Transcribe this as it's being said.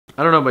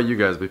I don't know about you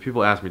guys, but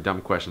people ask me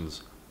dumb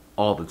questions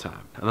all the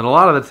time. And then a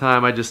lot of the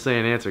time I just say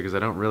an answer because I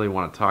don't really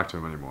want to talk to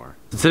them anymore.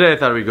 So today I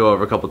thought we'd go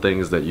over a couple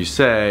things that you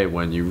say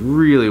when you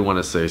really want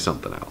to say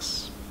something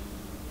else.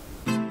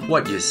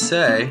 What you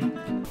say?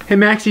 Hey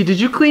Maxie, did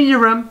you clean your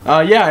room?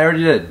 Yeah, I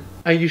already did.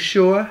 Are you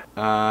sure?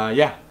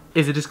 Yeah.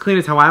 Is it as clean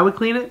as how I would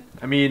clean it?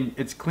 I mean,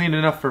 it's clean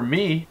enough for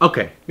me.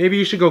 Okay, maybe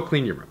you should go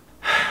clean your room.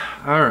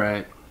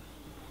 Alright.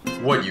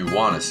 What you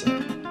wanna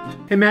say?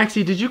 Hey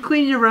Maxie, did you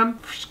clean your room?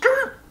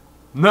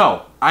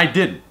 No, I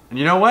didn't. And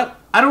you know what?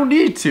 I don't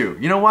need to.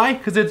 You know why?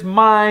 Because it's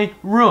my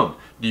room.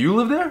 Do you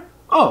live there?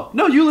 Oh,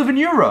 no, you live in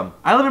your room.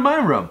 I live in my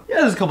room.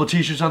 Yeah, there's a couple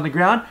t-shirts on the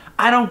ground.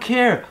 I don't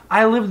care.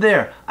 I live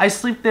there. I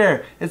sleep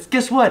there.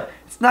 Guess what?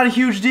 It's not a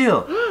huge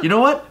deal. You know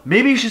what?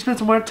 Maybe you should spend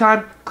some more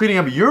time cleaning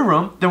up your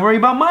room than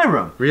worrying about my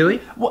room. Really?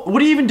 What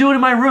are you even doing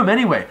in my room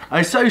anyway?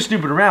 I saw you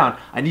snooping around.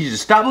 I need you to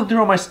stop looking through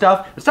all my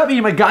stuff and stop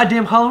eating my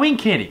goddamn Halloween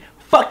candy.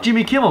 Fuck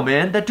Jimmy Kimmel,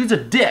 man. That dude's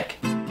a dick.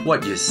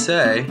 What you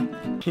say?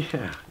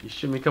 Yeah, you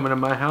shouldn't be coming to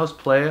my house,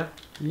 playa.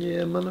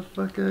 Yeah,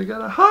 motherfucker,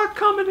 got a hawk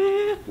coming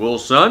in. Well,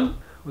 son.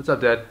 What's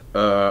up, Dad?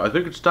 I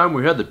think it's time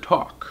we had the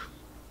talk.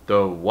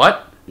 The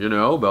what? You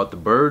know, about the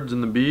birds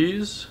and the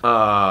bees.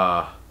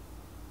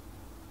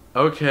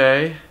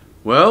 Okay.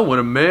 Well, when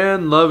a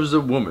man loves a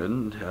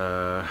woman,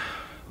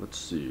 let's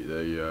see,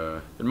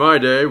 in my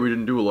day, we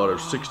didn't do a lot of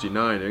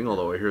 69ing,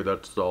 although I hear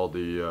that's all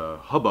the,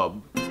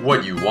 hubbub.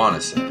 What you wanna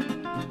say?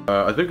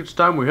 I think it's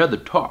time we had the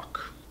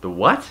talk. The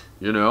what?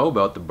 You know,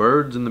 about the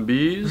birds and the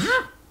bees.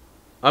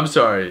 I'm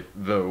sorry,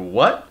 the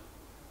what?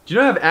 Do you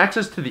not have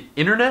access to the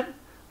internet?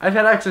 I've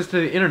had access to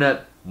the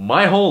internet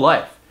my whole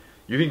life.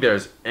 You think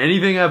there's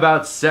anything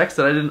about sex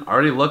that I didn't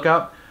already look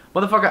up?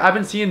 Motherfucker, I've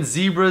been seeing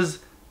zebras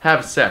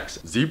have sex.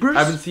 Zebras?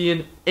 I've been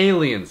seeing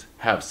aliens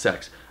have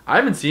sex.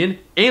 I've been seeing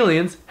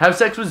aliens have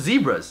sex with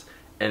zebras.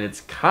 And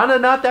it's kinda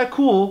not that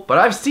cool, but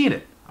I've seen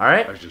it,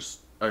 alright?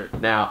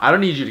 Now, I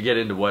don't need you to get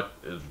into what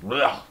is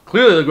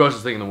clearly the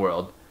grossest thing in the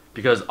world,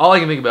 because all I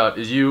can think about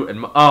is you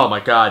and oh my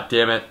god,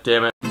 damn it.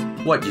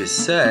 What you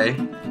say?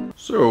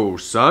 So,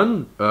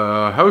 son,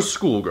 how's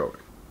school going?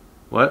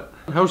 What?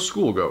 How's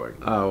school going?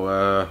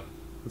 Oh,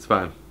 it's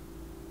fine.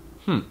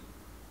 It's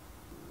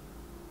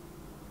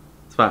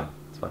fine.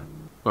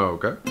 Oh,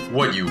 okay.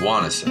 What you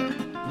wanna say?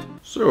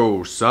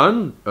 So,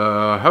 son,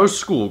 how's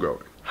school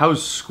going?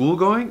 How's school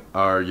going?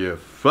 Are you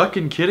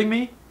fucking kidding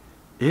me?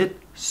 It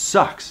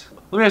sucks.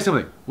 Let me ask you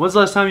something. When's the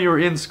last time you were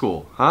in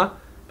school, huh?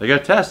 They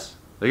got tests.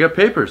 They got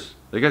papers.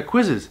 They got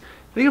quizzes.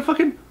 They got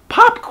fucking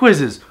pop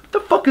quizzes. What the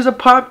fuck is a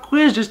pop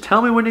quiz? Just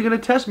tell me when you're gonna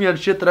test me on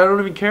shit that I don't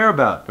even care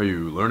about. Are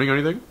you learning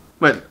anything?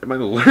 Am I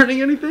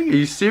learning anything? Are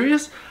you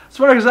serious? As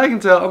far as I can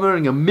tell, I'm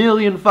learning a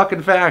million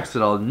fucking facts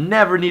that I'll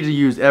never need to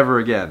use ever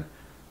again.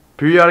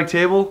 Periodic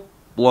table?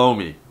 Blow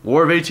me.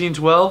 War of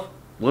 1812?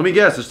 Let me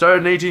guess, it started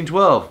in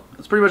 1812.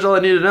 That's pretty much all I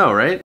need to know,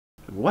 right?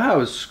 Wow,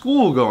 is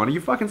school going? Are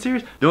you fucking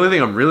serious? The only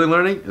thing I'm really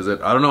learning is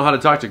that I don't know how to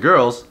talk to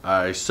girls,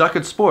 I suck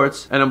at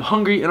sports, and I'm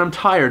hungry and I'm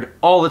tired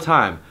all the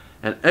time.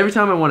 And every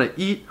time I want to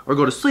eat or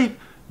go to sleep,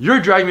 you're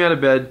dragging me out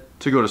of bed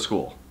to go to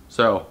school.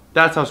 So,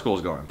 that's how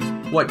school's going.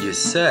 What you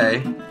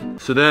say?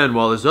 So then,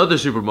 while this other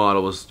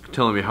supermodel was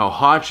telling me how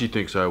hot she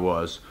thinks I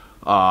was,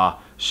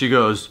 she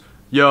goes,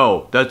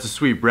 "Yo, that's a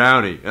sweet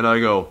brownie." And I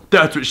go,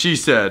 "That's what she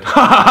said."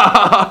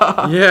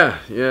 Yeah,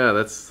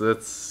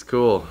 that's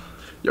cool.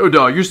 Yo,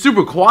 dog, you're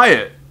super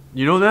quiet.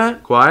 You know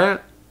that?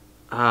 Quiet?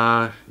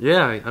 Yeah,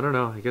 I don't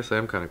know. I guess I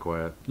am kind of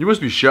quiet. You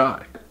must be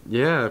shy.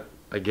 Yeah,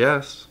 I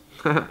guess.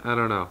 I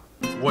don't know.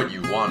 What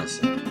you wanna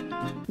say?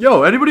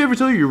 Yo, anybody ever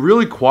tell you you're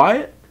really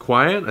quiet?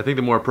 Quiet? I think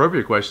the more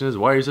appropriate question is,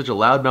 why are you such a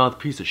loudmouth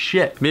piece of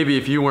shit? Maybe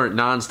if you weren't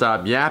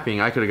non-stop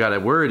yapping, I could have got a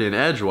word in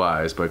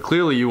edgewise, but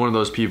clearly you're one of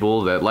those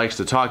people that likes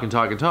to talk and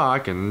talk and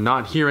talk and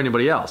not hear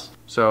anybody else.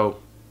 So,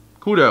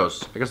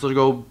 kudos. I guess I'll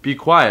go be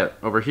quiet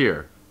over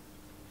here.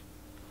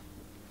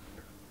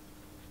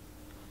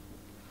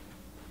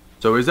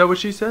 So is that what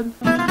she said?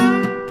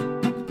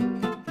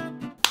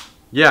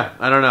 Yeah,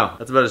 I don't know.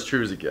 That's about as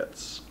true as it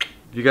gets.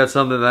 If you got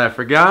something that I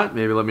forgot,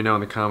 maybe let me know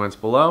in the comments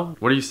below.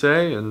 What do you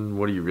say, and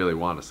what do you really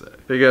want to say?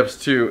 Big ups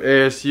to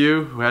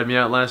ASU, who had me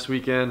out last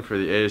weekend for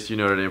the ASU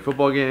Notre Dame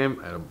football game.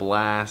 I had a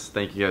blast.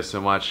 Thank you guys so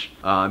much.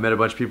 I met a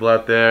bunch of people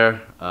out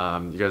there.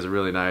 You guys are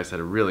really nice. Had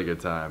a really good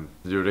time.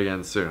 Do it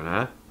again soon,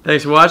 huh?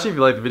 Thanks for watching. If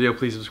you like the video,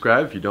 please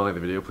subscribe. If you don't like the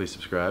video, please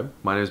subscribe.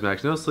 My name is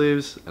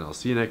MaxNoSleeves, and I'll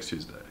see you next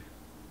Tuesday.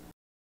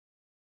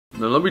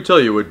 Now let me tell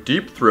you, a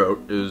deep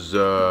throat is,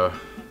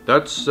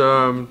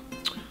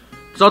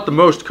 it's not the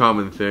most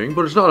common thing,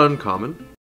 but it's not uncommon.